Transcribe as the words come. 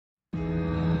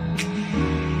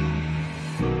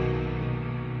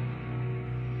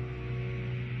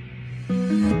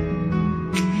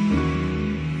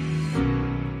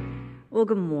Well,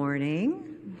 good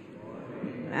morning.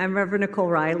 I'm Reverend Nicole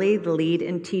Riley, the lead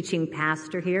and teaching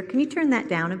pastor here. Can you turn that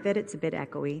down a bit? It's a bit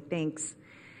echoey. Thanks.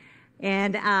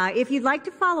 And if you'd like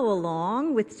to follow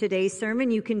along with today's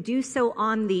sermon, you can do so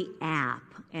on the app.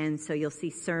 And so you'll see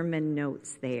sermon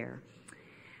notes there.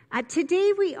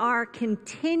 Today we are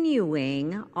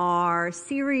continuing our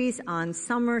series on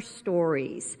summer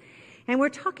stories. And we're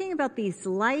talking about these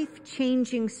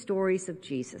life-changing stories of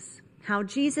Jesus. How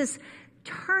Jesus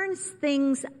turns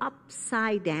things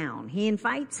upside down. He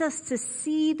invites us to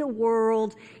see the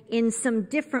world in some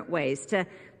different ways, to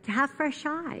have fresh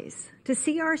eyes, to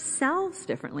see ourselves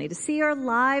differently, to see our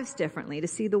lives differently, to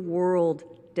see the world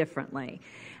differently.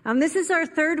 This is our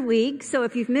third week, so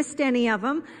if you've missed any of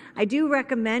them, I do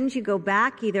recommend you go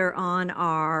back either on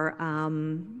our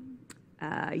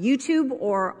YouTube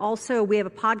or also we have a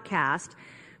podcast,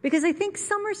 because I think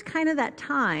summer's kind of that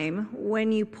time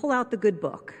when you pull out the good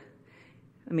book.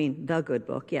 I mean, the good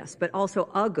book, yes, but also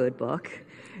a good book,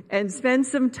 and spend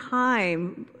some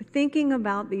time thinking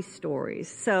about these stories.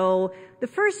 So the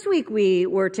first week we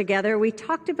were together, we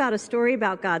talked about a story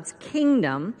about God's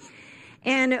kingdom,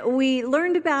 and we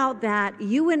learned about that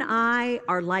you and I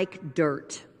are like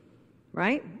dirt,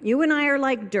 right? You and I are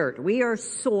like dirt. We are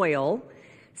soil.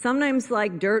 Sometimes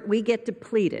like dirt, we get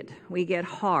depleted. We get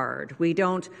hard. We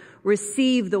don't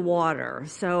receive the water.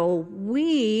 So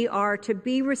we are to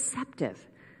be receptive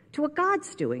to what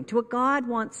God's doing, to what God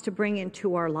wants to bring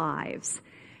into our lives.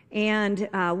 And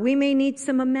we may need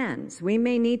some amends. We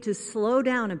may need to slow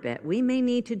down a bit. We may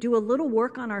need to do a little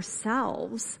work on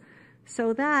ourselves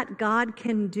so that God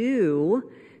can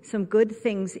do some good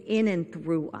things in and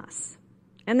through us.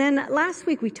 And then last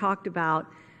week we talked about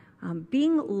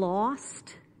being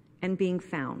lost and being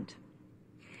found.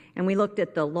 And we looked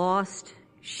at the lost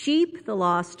sheep, the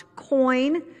lost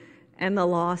coin, and the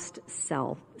lost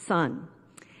son.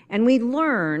 And we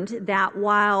learned that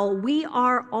while we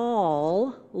are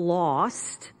all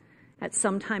lost at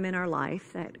some time in our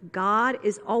life, that God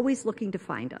is always looking to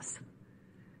find us.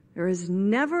 There is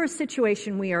never a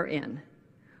situation we are in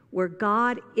where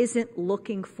God isn't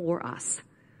looking for us,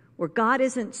 where God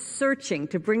isn't searching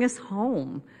to bring us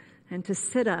home and to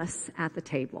sit us at the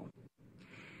table.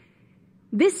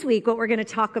 This week, what we're going to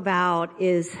talk about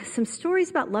is some stories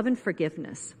about love and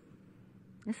forgiveness.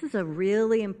 This is a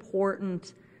really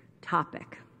important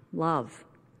topic: love,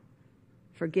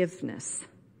 forgiveness.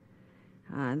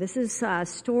 This is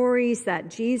stories that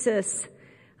Jesus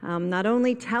not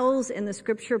only tells in the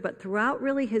scripture, but throughout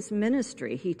really his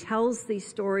ministry. He tells these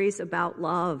stories about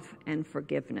love and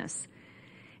forgiveness.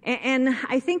 And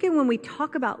I think when we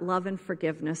talk about love and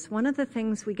forgiveness, one of the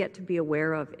things we get to be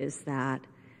aware of is that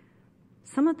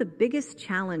some of the biggest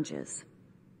challenges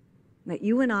that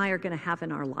you and I are going to have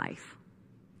in our life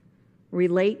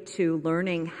relate to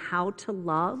learning how to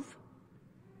love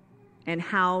and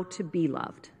how to be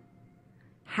loved,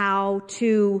 how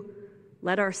to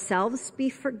let ourselves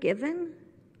be forgiven,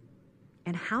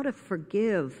 and how to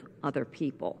forgive other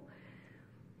people.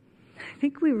 I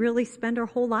think we really spend our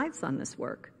whole lives on this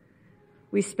work.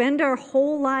 We spend our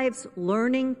whole lives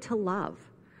learning to love.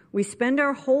 We spend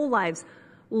our whole lives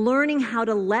learning how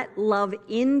to let love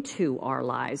into our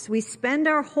lives. We spend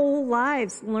our whole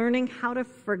lives learning how to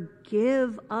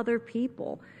forgive other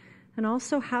people and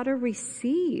also how to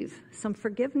receive some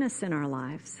forgiveness in our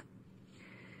lives.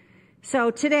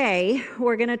 So today,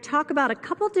 we're going to talk about a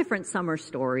couple different summer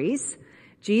stories,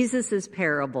 Jesus'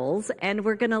 parables, and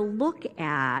we're going to look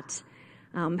at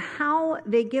how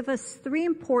they give us three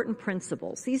important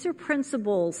principles. These are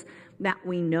principles that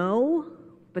we know,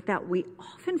 but that we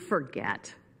often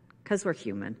forget because we're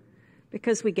human,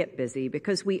 because we get busy,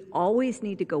 because we always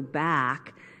need to go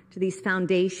back to these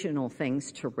foundational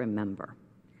things to remember.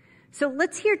 So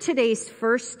let's hear today's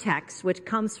first text, which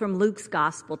comes from Luke's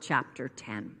Gospel, chapter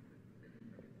 10.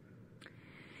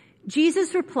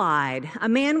 Jesus replied, "A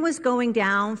man was going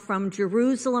down from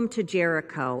Jerusalem to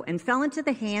Jericho and fell into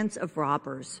the hands of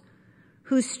robbers,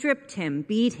 who stripped him,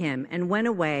 beat him, and went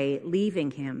away, leaving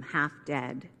him half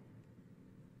dead.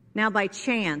 Now by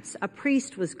chance, a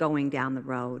priest was going down the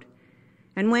road,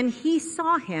 and when he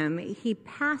saw him, he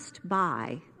passed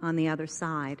by on the other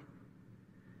side.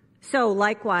 So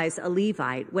likewise a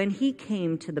Levite, when he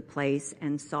came to the place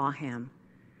and saw him,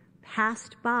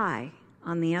 passed by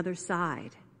on the other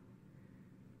side.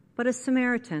 But a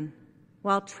Samaritan,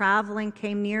 while traveling,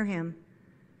 came near him,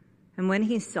 and when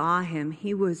he saw him,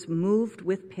 he was moved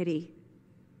with pity.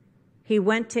 He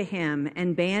went to him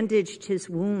and bandaged his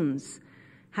wounds,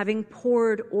 having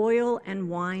poured oil and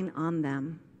wine on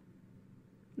them.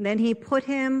 Then he put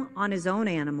him on his own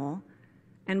animal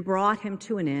and brought him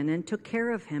to an inn and took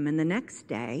care of him. And the next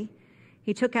day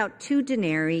he took out 2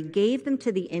 denarii, gave them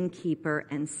to the innkeeper,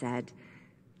 and said,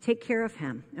 "Take care of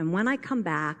him, and when I come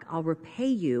back, I'll repay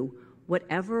you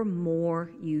whatever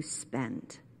more you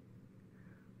spend."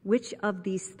 Which of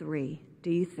these 3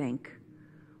 do you think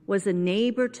was a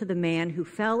neighbor to the man who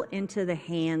fell into the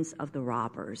hands of the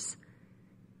robbers?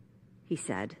 He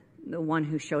said, "The one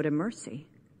who showed him mercy."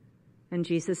 And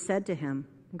Jesus said to him,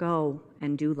 "Go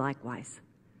and do likewise."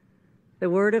 The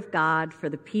word of God for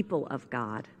the people of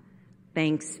God.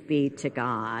 Thanks be to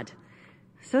God.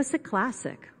 So it's a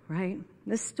classic, right?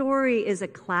 This story is a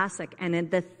classic,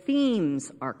 and the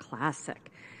themes are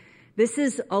classic. This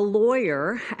is a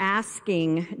lawyer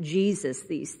asking Jesus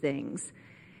these things.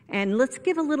 And let's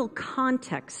give a little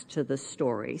context to the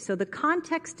story. So the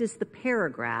context is the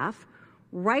paragraph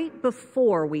right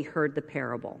before we heard the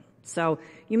parable. So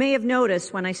you may have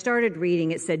noticed when I started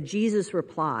reading, it said Jesus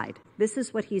replied. This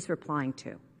is what he's replying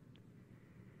to.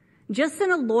 Just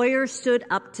then a lawyer stood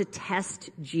up to test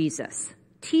Jesus.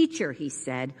 "Teacher," he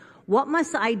said, "what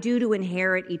must I do to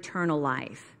inherit eternal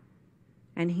life?"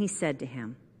 And he said to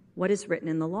him, "What is written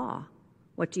in the law?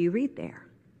 What do you read there?"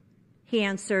 He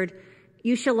answered,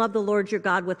 "You shall love the Lord your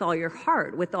God with all your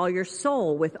heart, with all your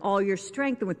soul, with all your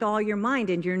strength, and with all your mind,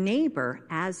 and your neighbor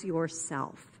as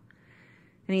yourself."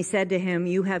 And he said to him,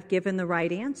 "You have given the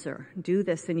right answer. Do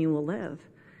this and you will live."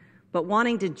 But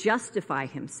wanting to justify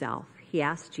himself, he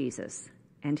asked Jesus,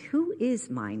 "And who is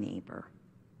my neighbor?"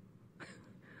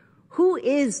 Who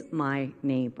is my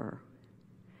neighbor?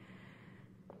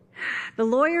 The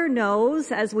lawyer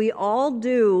knows, as we all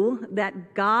do,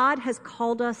 that God has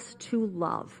called us to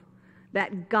love,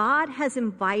 that God has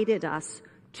invited us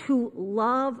to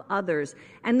love others.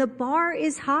 And the bar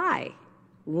is high.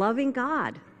 Loving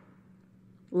God,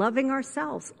 loving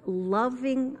ourselves,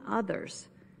 loving others.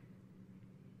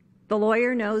 The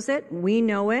lawyer knows it, we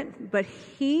know it, but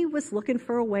he was looking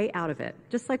for a way out of it,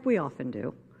 just like we often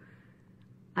do.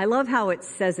 I love how it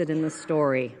says it in the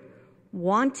story.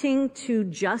 Wanting to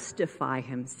justify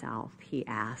himself, he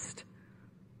asked,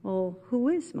 "Well, who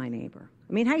is my neighbor?"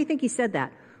 I mean, how do you think he said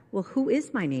that? "Well, who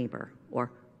is my neighbor?"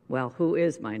 Or, "Well, who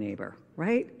is my neighbor?"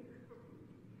 Right?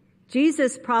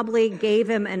 Jesus probably gave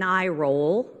him an eye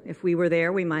roll. If we were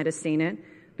there, we might have seen it,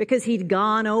 because he'd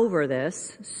gone over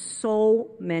this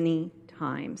so many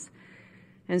times.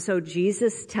 And so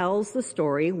Jesus tells the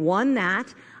story, one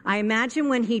that I imagine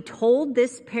when he told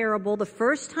this parable, the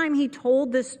first time he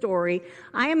told this story,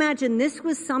 I imagine this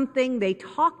was something they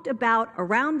talked about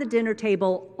around the dinner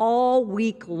table all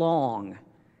week long,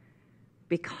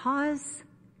 because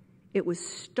it was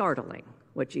startling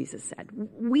what Jesus said.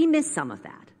 We miss some of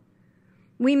that.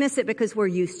 We miss it because we're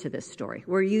used to this story.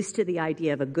 We're used to the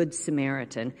idea of a good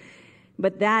Samaritan.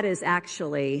 But that is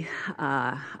actually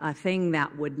a thing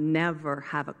that would never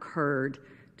have occurred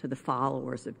to the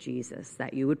followers of Jesus,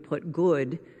 that you would put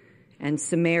good and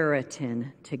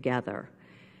Samaritan together.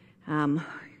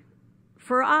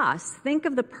 For us, think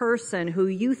of the person who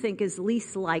you think is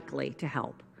least likely to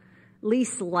help,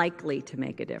 least likely to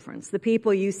make a difference. The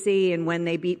people you see, and when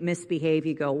they misbehave,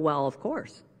 you go, well, of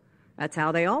course, that's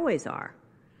how they always are.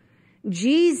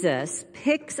 Jesus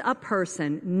picks a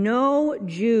person no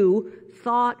Jew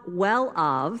thought well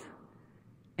of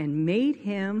and made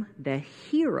him the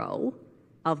hero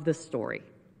of the story.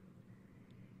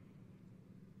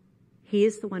 He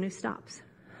is the one who stops.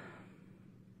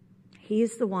 He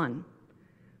is the one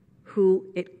who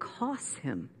it costs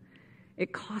him.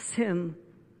 It costs him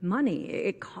money.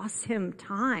 It costs him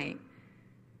time.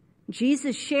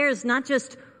 Jesus shares not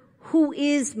just who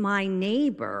is my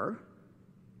neighbor,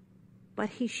 but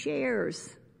he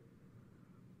shares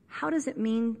what does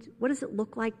it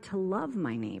look like to love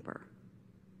my neighbor?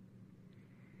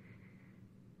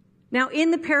 Now,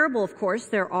 in the parable, of course,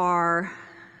 there are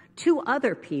 2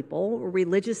 other people,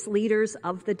 religious leaders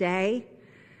of the day,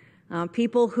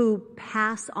 people who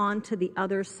pass on to the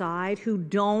other side, who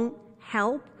don't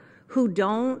help, who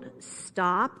don't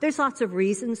stop. There's lots of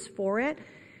reasons for it.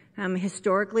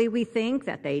 Historically, we think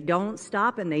that they don't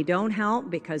stop and they don't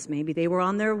help because maybe they were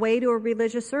on their way to a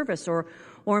religious service,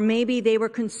 or maybe they were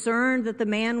concerned that the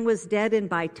man was dead and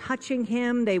by touching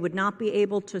him, they would not be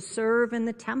able to serve in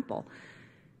the temple.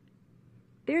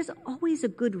 There's always a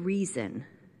good reason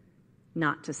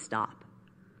not to stop.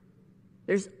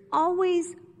 There's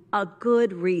always a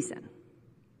good reason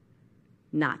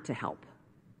not to help.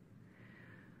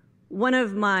 One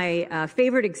of my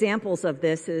favorite examples of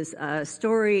this is a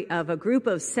story of a group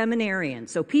of seminarians,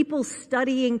 so people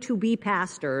studying to be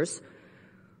pastors,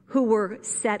 who were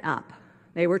set up.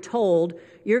 They were told,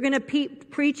 you're going to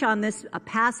preach on a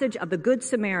passage of the Good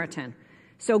Samaritan.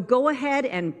 So go ahead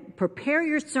and prepare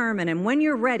your sermon, and when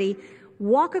you're ready,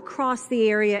 walk across the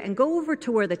area and go over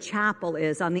to where the chapel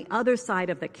is on the other side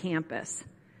of the campus.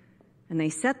 And they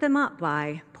set them up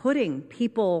by putting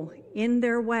people in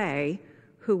their way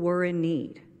who were in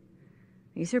need.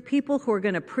 These are people who are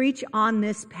going to preach on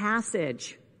this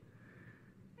passage.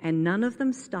 And none of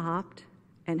them stopped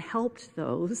and helped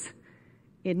those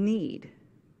in need.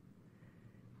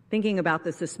 Thinking about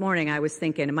this morning, I was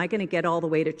thinking, am I going to get all the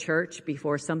way to church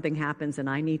before something happens and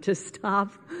I need to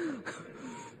stop?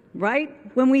 Right?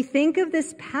 When we think of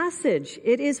this passage,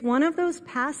 it is one of those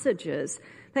passages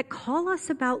that call us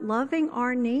about loving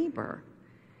our neighbor.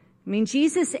 I mean,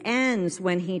 Jesus ends,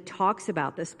 when he talks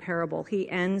about this parable, he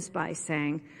ends by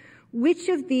saying, which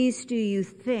of these do you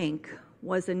think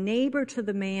was a neighbor to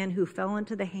the man who fell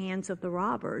into the hands of the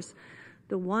robbers?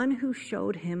 The one who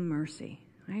showed him mercy.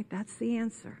 Right? That's the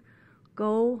answer.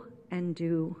 Go and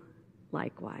do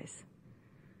likewise.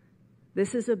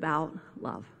 This is about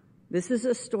love. This is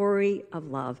a story of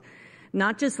love.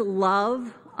 Not just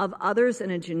love of others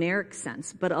in a generic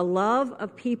sense, but a love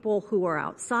of people who are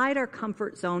outside our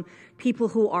comfort zone, people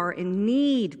who are in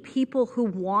need, people who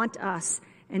want us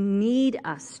and need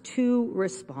us to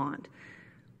respond.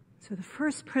 So the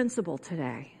first principle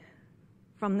today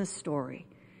from this story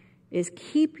is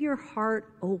keep your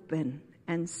heart open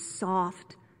and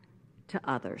soft to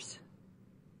others,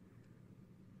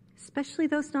 especially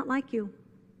those not like you,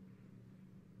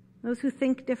 those who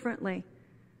think differently,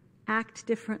 act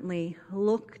differently,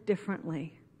 look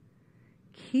differently.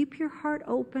 Keep your heart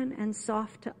open and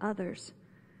soft to others.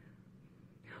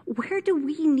 Where do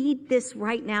we need this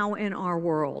right now in our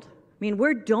world? I mean,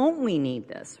 where don't we need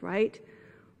this, right?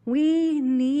 We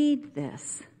need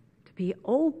this to be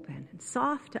open and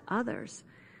soft to others.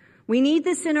 We need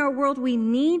this in our world. We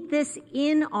need this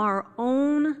in our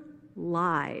own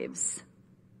lives.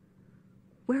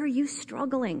 Where are you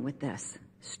struggling with this?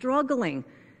 Struggling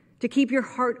to keep your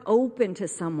heart open to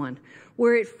someone,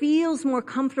 where it feels more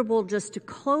comfortable just to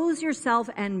close yourself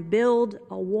and build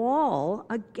a wall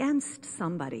against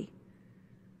somebody.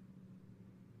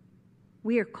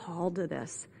 We are called to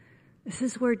this. This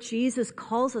is where Jesus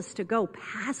calls us to go,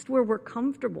 past where we're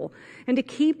comfortable, and to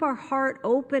keep our heart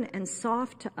open and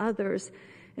soft to others,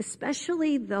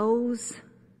 especially those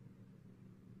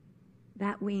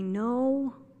that we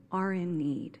know are in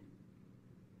need.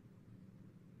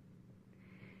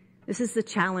 This is the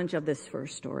challenge of this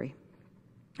first story,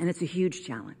 and it's a huge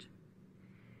challenge.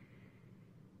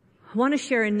 I want to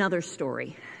share another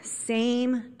story,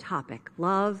 same topic,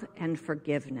 love and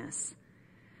forgiveness.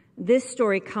 This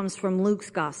story comes from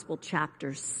Luke's Gospel,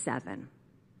 chapter 7.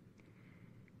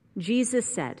 Jesus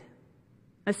said,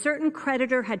 a certain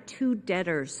creditor had 2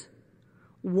 debtors.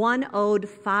 One owed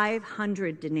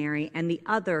 500 denarii and the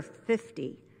other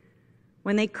 50.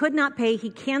 When they could not pay,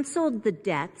 he canceled the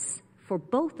debts for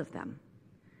both of them.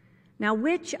 Now,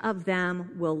 which of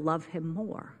them will love him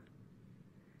more?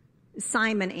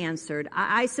 Simon answered,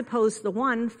 I suppose the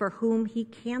one for whom he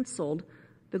canceled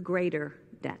the greater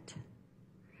debt.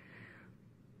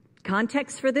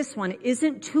 Context for this one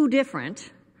isn't too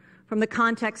different from the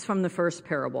context from the first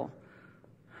parable.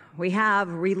 We have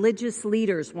religious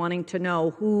leaders wanting to know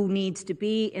who needs to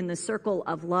be in the circle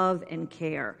of love and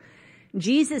care.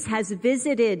 Jesus has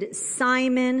visited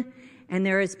Simon, and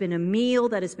there has been a meal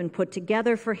that has been put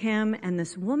together for him, and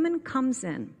this woman comes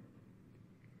in,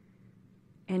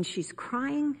 and she's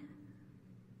crying,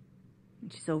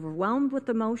 and she's overwhelmed with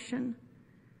emotion.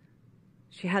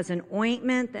 She has an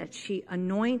ointment that she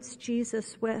anoints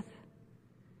Jesus with.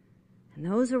 And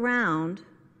those around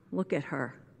look at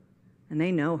her, and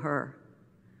they know her.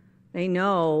 They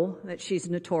know that she's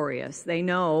notorious. They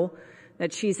know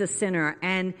that she's a sinner.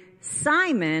 And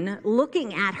Simon,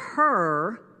 looking at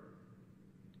her,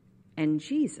 and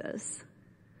Jesus,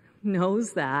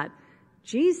 knows that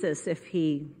Jesus, if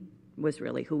he was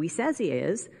really who he says he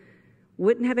is,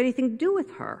 wouldn't have anything to do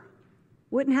with her.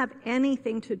 Wouldn't have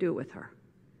anything to do with her.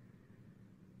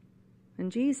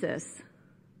 And Jesus,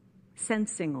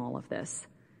 sensing all of this,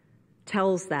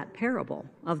 tells that parable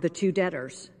of the 2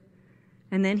 debtors.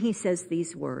 And then he says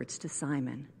these words to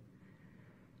Simon.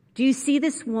 Do you see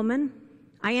this woman?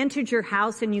 I entered your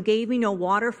house and you gave me no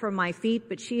water for my feet,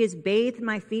 but she has bathed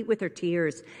my feet with her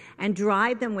tears and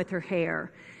dried them with her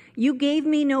hair. You gave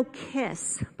me no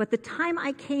kiss, but the time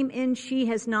I came in, she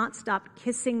has not stopped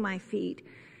kissing my feet.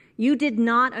 You did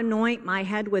not anoint my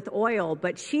head with oil,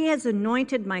 but she has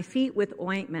anointed my feet with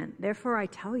ointment. Therefore I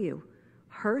tell you,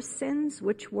 her sins,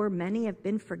 which were many, have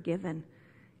been forgiven,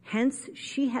 Hence,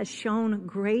 she has shown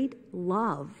great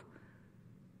love.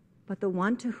 But the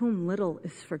one to whom little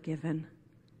is forgiven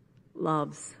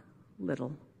loves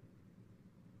little.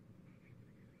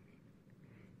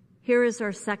 Here is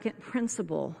our second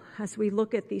principle as we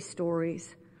look at these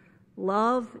stories.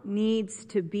 Love needs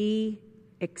to be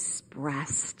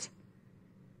expressed.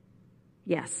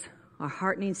 Yes, our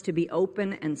heart needs to be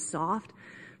open and soft,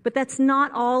 but that's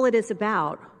not all it is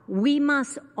about. We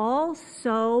must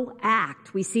also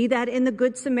act. We see that in the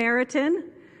Good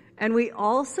Samaritan, and we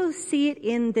also see it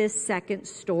in this second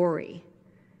story.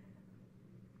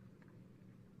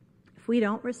 If we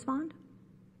don't respond,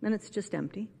 then it's just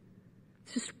empty.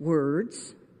 It's just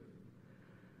words.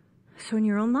 So in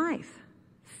your own life,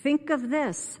 think of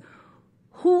this.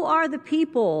 Who are the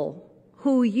people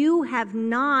who you have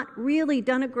not really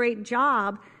done a great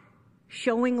job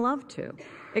showing love to,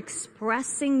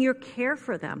 expressing your care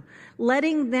for them,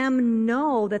 letting them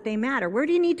know that they matter? Where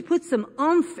do you need to put some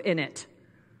oomph in it?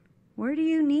 Where do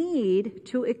you need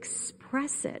to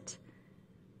express it?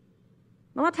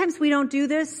 A lot of times we don't do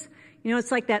this. You know,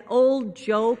 it's like that old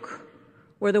joke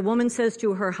where the woman says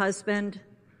to her husband,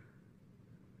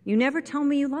 "You never tell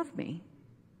me you love me."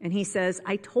 And he says,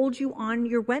 "I told you on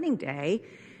your wedding day,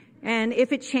 and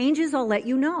if it changes, I'll let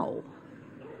you know."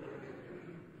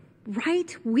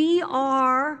 Right? We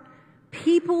are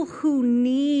people who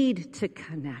need to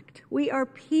connect. We are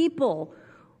people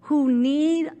who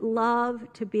need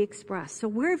love to be expressed. So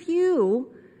where have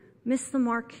you missed the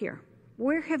mark here?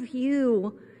 Where have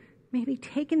you maybe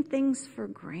taken things for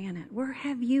granted? Where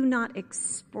have you not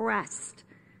expressed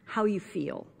how you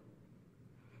feel?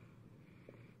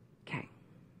 Okay.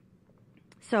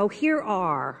 So here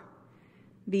are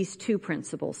these two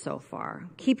principles so far.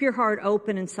 Keep your heart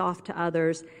open and soft to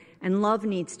others, and love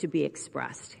needs to be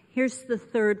expressed. Here's the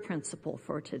third principle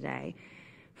for today.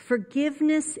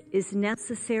 Forgiveness is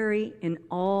necessary in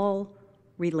all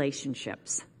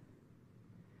relationships.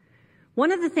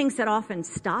 One of the things that often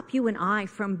stop you and I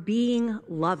from being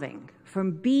loving,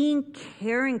 from being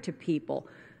caring to people,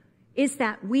 is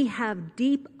that we have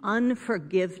deep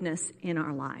unforgiveness in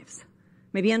our lives.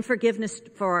 Maybe unforgiveness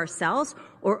for ourselves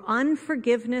or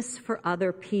unforgiveness for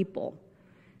other people.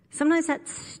 Sometimes that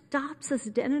stops us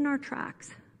dead in our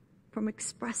tracks from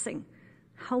expressing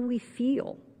how we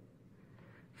feel.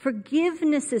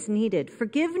 Forgiveness is needed.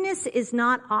 Forgiveness is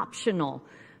not optional.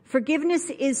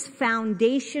 Forgiveness is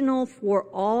foundational for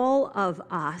all of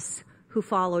us who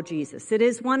follow Jesus. It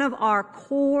is one of our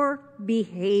core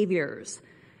behaviors.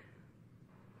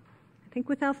 I think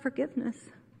without forgiveness,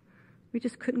 we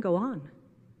just couldn't go on.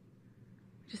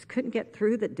 We just couldn't get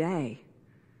through the day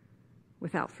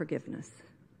without forgiveness.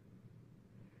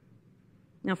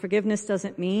 Now, forgiveness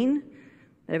doesn't mean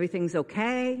that everything's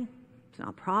okay. It's not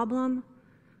a problem.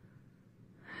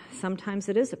 Sometimes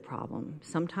it is a problem.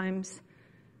 Sometimes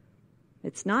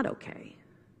it's not okay.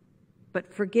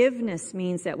 But forgiveness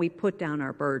means that we put down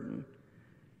our burden.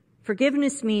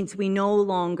 Forgiveness means we no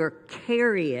longer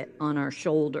carry it on our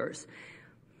shoulders.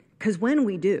 Because when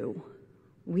we do,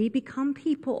 we become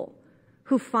people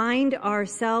who find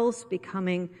ourselves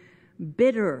becoming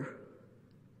bitter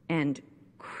and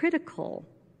critical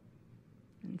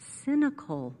and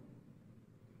cynical.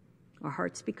 Our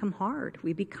hearts become hard.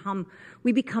 We become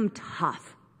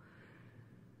tough.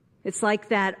 It's like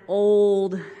that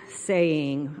old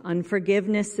saying,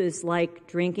 unforgiveness is like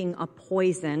drinking a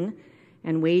poison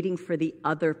and waiting for the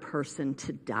other person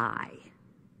to die.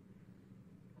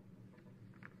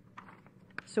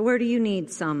 So where do you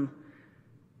need some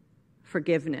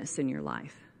forgiveness in your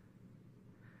life?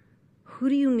 Who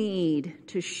do you need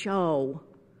to show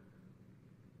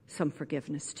some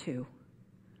forgiveness to?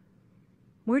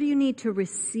 Where do you need to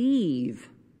receive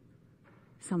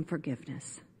some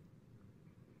forgiveness?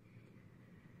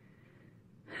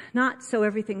 Not so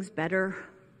everything's better,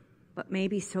 but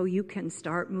maybe so you can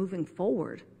start moving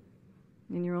forward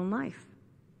in your own life.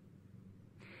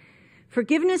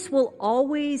 Forgiveness will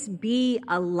always be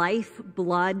a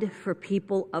lifeblood for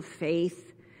people of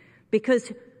faith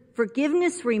because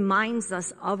forgiveness reminds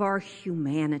us of our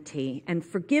humanity, and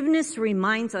forgiveness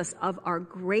reminds us of our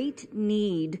great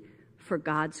need for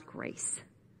God's grace.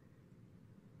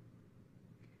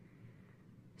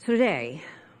 So today,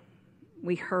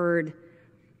 we heard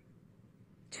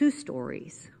 2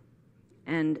 stories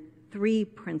and 3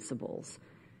 principles.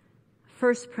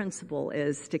 First principle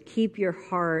is to keep your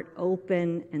heart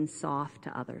open and soft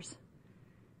to others.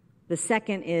 The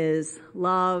second is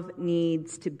love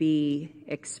needs to be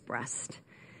expressed.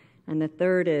 And the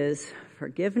third is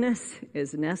forgiveness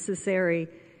is necessary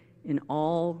in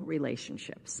all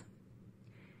relationships.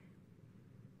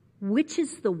 Which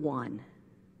is the one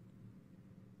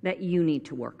that you need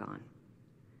to work on?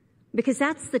 Because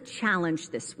that's the challenge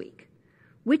this week.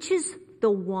 Which is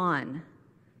the one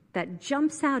that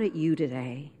jumps out at you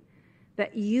today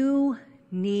that you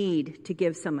need to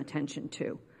give some attention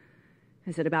to?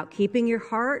 Is it about keeping your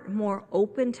heart more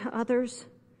open to others?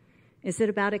 Is it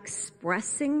about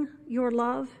expressing your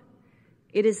love?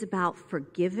 It is about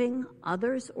forgiving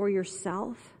others or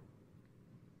yourself?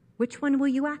 Which one will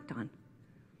you act on?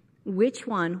 Which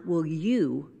one will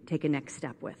you take a next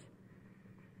step with?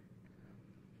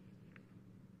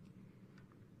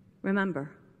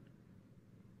 Remember,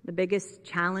 the biggest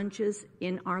challenges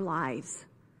in our lives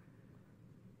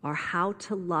are how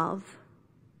to love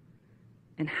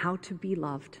and how to be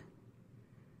loved.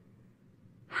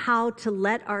 How to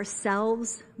let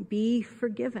ourselves be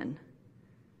forgiven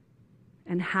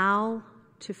and how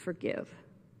to forgive.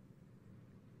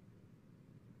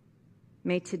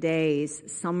 May today's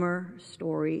summer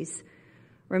stories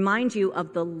remind you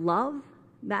of the love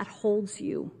that holds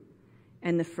you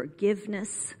and the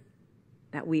forgiveness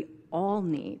that we all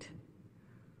need.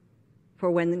 For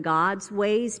when God's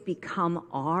ways become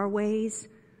our ways,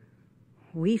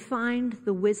 we find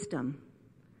the wisdom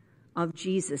of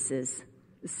Jesus'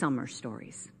 summer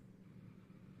stories.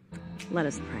 Let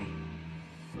us pray.